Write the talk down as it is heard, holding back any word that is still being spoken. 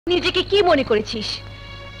নিজেকে কি মনে করেছিস?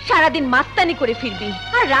 সারাদিন মাস্তানি করে ফিরবি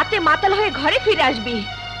আর রাতে মাতাল হয়ে ঘরে ফিরে আসবি।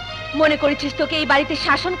 মনে করেছিস তোকে এই বাড়িতে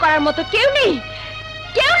শাসন করার মতো কেউ নেই?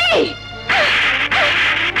 কেউ নেই।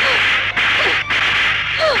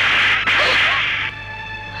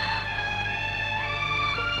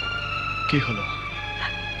 কি হলো?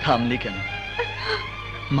 থামলি কেন?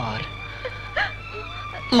 মার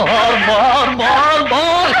মার মার মার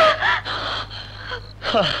মার।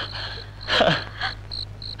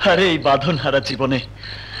 আরে এই বাঁধন হারা জীবনে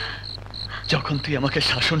যখন তুই আমাকে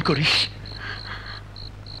শাসন করিস,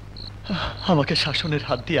 আমাকে শাসনের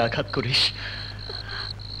হাত দিয়ে আঘাত করিস,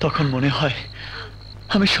 তখন মনে হয়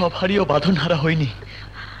আমি সব হারিয়েও বাঁধন হারা হইনি।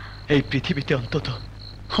 এই পৃথিবীতে অন্তত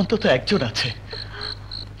অন্তত একজন আছে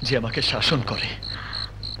যে আমাকে শাসন করে,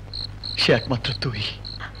 সে একমাত্র তুই।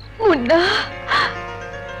 মুন্না,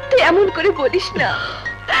 তুই এমন করে বলিস না।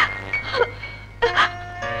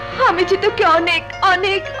 আমি যে তোকে অনেক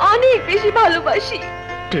অনেক অনেক বেশি ভালোবাসি।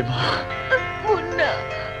 প্রেমা, মুন্না।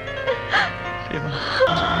 প্রেমা।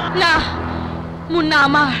 না, মুন্না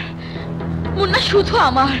আমার, মুন্না শুধু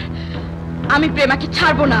আমার। আমি প্রেমাকে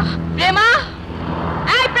ছাড়বো না। প্রেমা,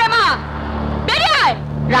 এই প্রেমা, বেরিয়ে আয়।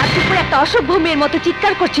 রাত দুপুরে একটা অসভ্য মেয়ের মতো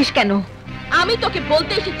চিৎকার করছিস কেন? আমি তোকে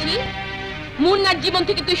বলতে এসেছি মুন্নার জীবন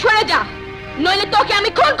থেকে তুই সরে যা, নইলে তোকে আমি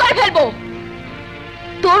খুন করে ফেলবো।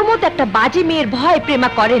 তোর মতো একটা বাজে মেয়ের ভয় প্রেমা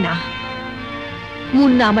করে না।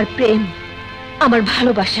 মুন্না আমার প্রেম, আমার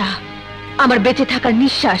ভালোবাসা, আমার বেঁচে থাকার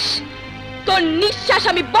নিঃশ্বাস। তোর নিঃশ্বাস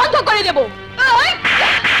আমি বন্ধ করে দেব।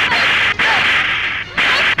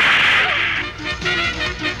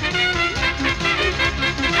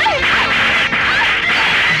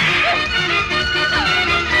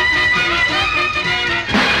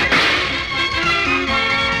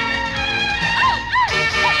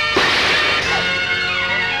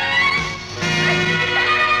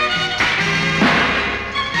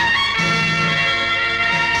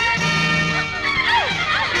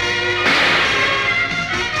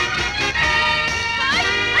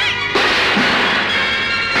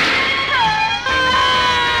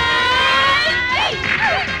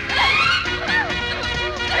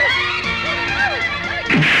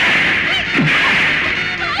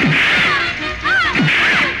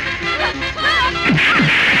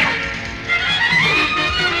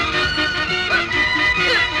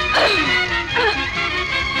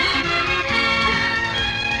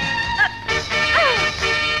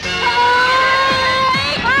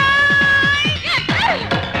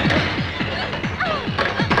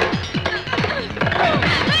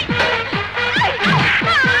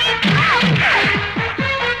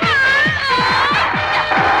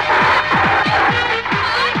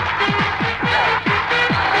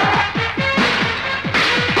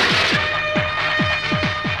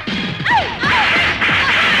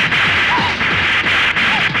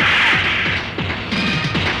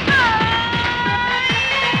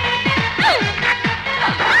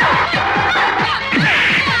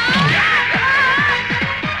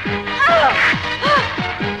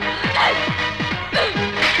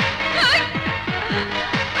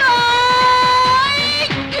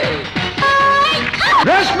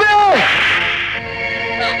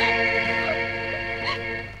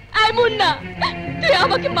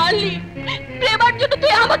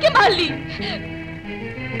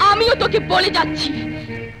 আমিও তোকে বলে যাচ্ছি,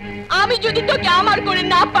 আমি যদি তোকে আমার করে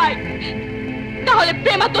না পাই তাহলে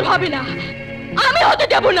প্রেমা তোর হবে না। আমি হতে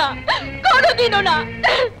দেব না, কোনোদিনও না।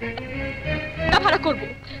 ভাড়া করবো,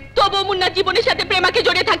 তবুও মুন্না জীবনের সাথে প্রেমাকে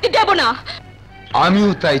জড়িয়ে থাকতে দেব না। আমিও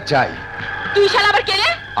তাই চাই। তুই শালা আবার কে রে?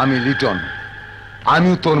 আমি লিটন,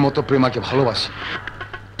 আমিও তোর মতো প্রেমাকে ভালোবাসি।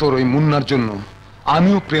 তোর ওই মুন্নার জন্য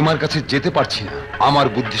আমিও প্রেমার কাছে যেতে পারছি না। আমার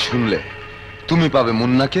বুদ্ধি শুনলে তুমি পাবে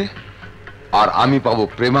মুন্নাকে আর আমি পাবো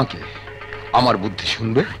প্রেমাকে। আমার বুদ্ধি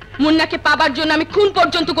শুনবে? মুন্নাকে পাবার জন্য আমি খুন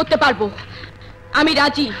পর্যন্ত করতে পারবো। আমি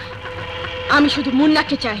রাজি, আমি শুধু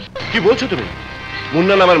মুন্নাকে চাই। কি বলছো তুমি?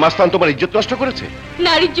 মুন্না নামের মাস্তান তোমার ইজ্জত নষ্ট করেছে?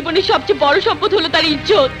 নারীর জীবনের সবচেয়ে বড় সম্পদ হলো তার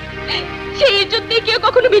ইজ্জত। সেই ইজ্জত নিয়ে কেউ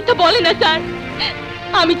কখনো মিথ্যা বলে না স্যার।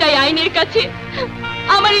 আমি তাই আইনের কাছে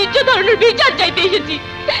আমার ইজ্জত হারানোর বিচার চাইতে এসেছি।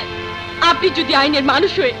 আপনি যদি আইনের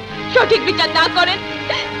মানুষ হয়ে সঠিক বিচার না করেন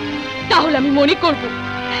তাহলে আমি মনে করব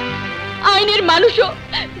আইনের মানুষও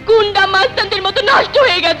গুন্ডা মাস্তানদের মতো নষ্ট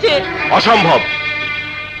হয়ে গেছে। অসম্ভব।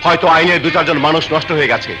 হয়তো আইনের দু চারজন মানুষ নষ্ট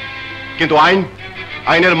হয়ে গেছে, কিন্তু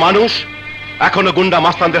আইনের মানুষ এখনো গুন্ডা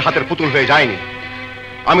মাস্তানদের হাতের পুতুল হয়ে যায়নি।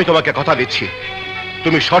 আমি তোমাকে কথা দিচ্ছি,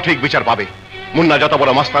 তুমি সঠিক বিচার পাবে। মুন্না যত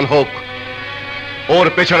বড় মাস্তান হোক, ওর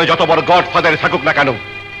পেছনে যত বড় গডফাদার থাকুক না কেন,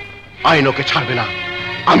 আইন ওকে ছাড়বে না,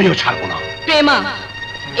 আমিও ছাড়বো না। প্রেমা,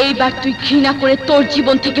 এইবার তুই ঘৃণা করে তোর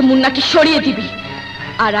জীবন থেকে মুন্নাকে সরিয়ে দিবি,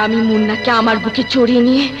 আর আমি মুন্নাকে আমার বুকে জড়িয়ে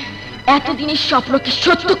নিয়ে এতদিনের স্বপ্নকে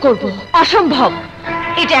সত্য করব। অসম্ভব,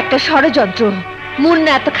 এটা একটা ষড়যন্ত্র।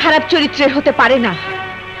 মুন্না এত খারাপ চরিত্রের হতে পারে না।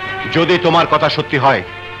 যদি তোমার কথা সত্যি হয়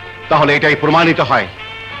তাহলে এটাই প্রমাণিত হয়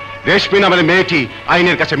রেশমি নামের মেয়েটি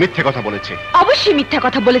আইনের কাছে মিথ্যে কথা বলেছে। অবশ্যই মিথ্যা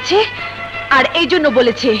কথা বলেছে, আর এই জন্য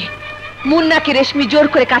বলেছে মুন্নাকে রেশমি জোর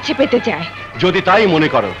করে কাছে পেতে চায়। যদি তাই মনে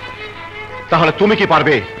করো তাহলে তুমি কি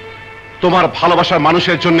পারবে তোমার ভালোবাসার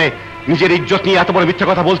মানুষের জন্য নিজের ইজ্জত নিয়ে এত বড় মিথ্যে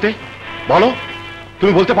কথা বলতে? বলো,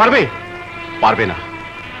 তুমি বলতে পারবে? পারবে না,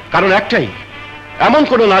 কারণ একটাই, এমন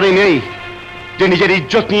কোনো নারী নেই যে নিজের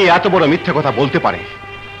ইজ্জত নিয়ে এত বড় মিথ্যে কথা বলতে পারে।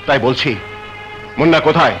 তাই বলছি, মুন্না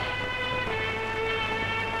কোথায়?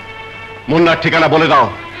 মুন্নার ঠিকানা বলে দাও।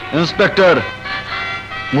 ইন্সপেক্টর,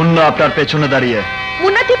 মুন্না আপনার পেছনে দাঁড়িয়ে।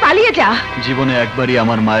 মুন্না তুই পালিয়ে যা। জীবনে একবারই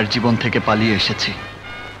আমার মায়ের জীবন থেকে পালিয়ে এসেছি,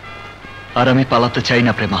 আর আমি পালাতে চাই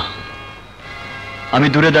না প্রেমা। আমি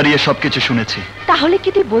দূরে দাঁড়িয়ে সবকিছু শুনেছি। তাহলে কি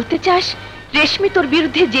তুই বলতে চাস রেশমি তোর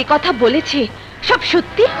বিরুদ্ধে যে কথা বলেছে সব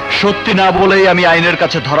সত্যি? সত্যি না বলেই আমি আইনের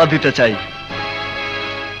কাছে ধরা দিতে চাই,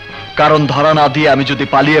 কারণ ধরা না দিয়ে আমি যদি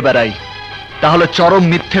পালিয়ে বেড়াই তাহলে চরম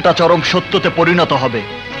মিথ্যেটা চরম সত্যতে পরিণত হবে।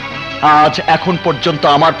 আজ এখন পর্যন্ত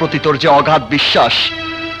আমার প্রতি তোর যে অগাধ বিশ্বাস,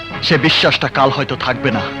 সে বিশ্বাসটা কাল হয়তো থাকবে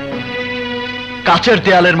না, কাচের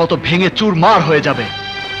দেয়ালের মতো ভেঙে চুরমার হয়ে যাবে।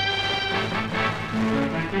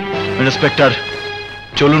 ইন্সপেক্টর,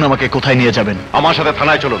 চলুন, আমাকে কোথায় নিয়ে যাবেন? আমার সাথে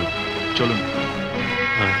থানায় চলুন। চলুন।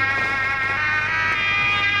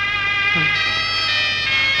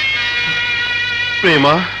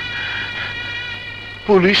 প্রেমা,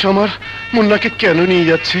 পুলিশ আমার মুন্নাকে কেন নিয়ে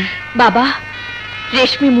যাচ্ছে? বাবা,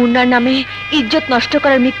 রেশমি মুন্নার নামে ইজ্জত নষ্ট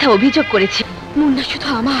করার মিথ্যা অভিযোগ করেছে। মুন্না শুধু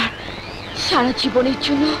আমার, সারা জীবনের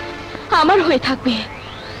জন্য আমার হয়ে থাকবে।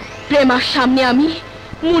 প্রেমার সামনে আমি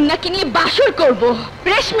মুন্নাকে নিয়ে বাসর করব।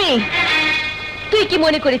 রেশমি, তুই কি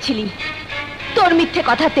মনে করেছিলি তোর মিথ্যে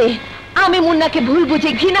কথাতে আমি মুন্নাকে ভুল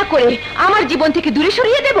বুঝে ঘৃণা করে আমার জীবন থেকে দূরে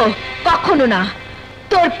সরিয়ে দেব? কখনো না।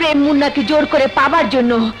 তোর প্রেম মুন্নাকে জোর করে পাবার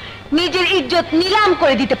জন্য নিজের ইজ্জত নিলাম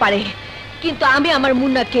করে দিতে পারে, কিন্তু আমি আমার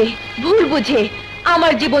মুন্নাকে ভুল বুঝে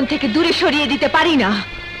আমার জীবন থেকে দূরে সরিয়ে দিতে পারি না।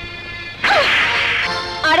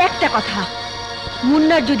 আর একটা কথা,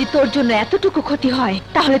 মুন্নার যদি তোর জন্য এতটুকু ক্ষতি হয়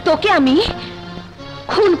তাহলে তোকে আমি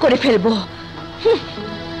খুন করে ফেলবো।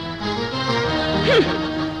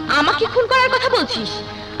 আমাকে খুন করার কথা বলছিস?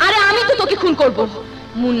 আরে আমি তো তোকে খুন করব।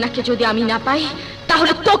 মুন্নাকে যদি আমি না পাই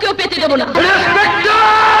তাহলে তোকেও পেতে দেব না।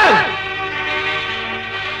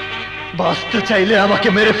 বাঁচতে চাইলে আমাকে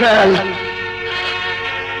মেরে ফেল,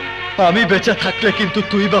 আমি বেঁচে থাকলে কিন্তু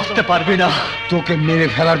তুই বাঁচতে পারবি না। তোকে মেরে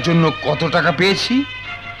ফেলার জন্য কত টাকা পেয়েছি?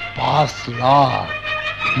 5 লাখ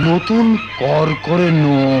নতুন কর করে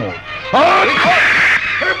নোট।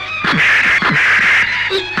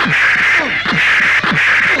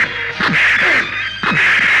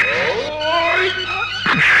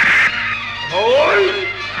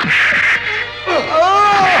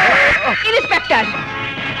 ইন্সপেক্টর,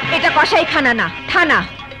 এটা কসাইখানা না, থানা।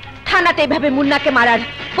 থানাতে এভাবে মুন্নাকে মারার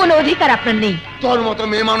কোনো অধিকার আপনার নেই। তোর মতো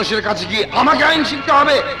মেয়ে মানুষের কাছে কি আমাকে আইন শিখতে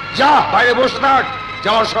হবে? যা, বাইরে বসে থাক,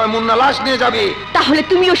 যাওয়ার সময় মুন্না লাশ নিয়ে যাবি। তাহলে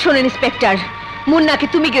তুমিও শোনেন ইন্সপেক্টর, মুন্নাকে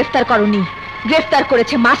তুমি গ্রেফতার করনি, গ্রেফতার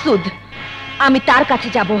করেছে মাসুদ। আমি তার কাছে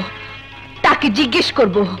যাব, তাকে জিজ্ঞেস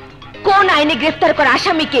করব কোন আইনে গ্রেফতার করা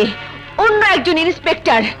আসামিকে অন্য একজন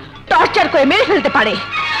ইন্সপেক্টর টর্চার করে মেরে ফেলতে পারে।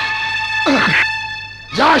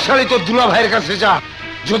 যা শালি, তোর দুলা ভাইয়ের কাছে যা,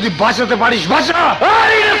 যদি বাঁচাতে পারিস বাঁচা।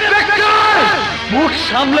 মুখ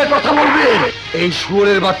সামলে কথা বলবি। এই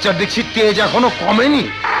শুয়োরের বাচ্চার দেখছি তেজ এখনো কমেনি।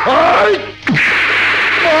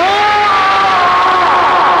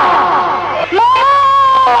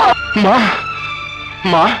 মা,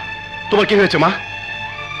 মা, তোমার কি হয়েছে মা?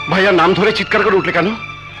 ভাইয়ার নাম ধরে চিৎকার করে উঠলে কেন?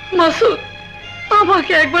 মাসুদ,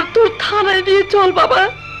 আমাকে একবার তোর থানায় নিয়ে চল বাবা।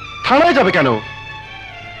 থানায় যাবে কেন?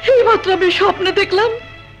 এইমাত্র আমি স্বপ্নে দেখলাম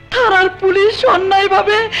থানার পুলিশ অন্যায়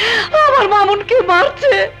ভাবে আমার মামুনকে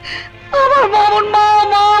মারছে। আমার মামুন মা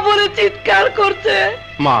মা বলে চিৎকার করছে।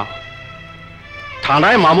 মা,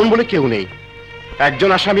 থানায় মামুন বলে কেউ নেই, একজন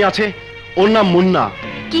আসামি আছে, ওর নাম মুন্না।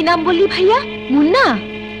 কি নাম বললি ভাইয়া? মুন্না?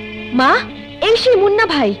 মা, এই সেই মুন্না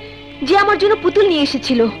ভাই যে আমার জন্য পুতুল নিয়ে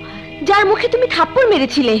এসেছিল, যার মুখে তুমি থাপ্পড়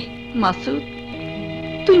মেরেছিলে। মাসুদ,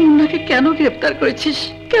 তুই মুন্নাকে কেন গ্রেফতার করেছিস?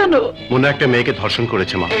 কেন? মুন্না একটা মেয়েকে ধর্ষণ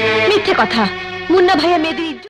করেছে মা। মিথ্যে কথা। মুন্না ভাইয়া মেয়েদের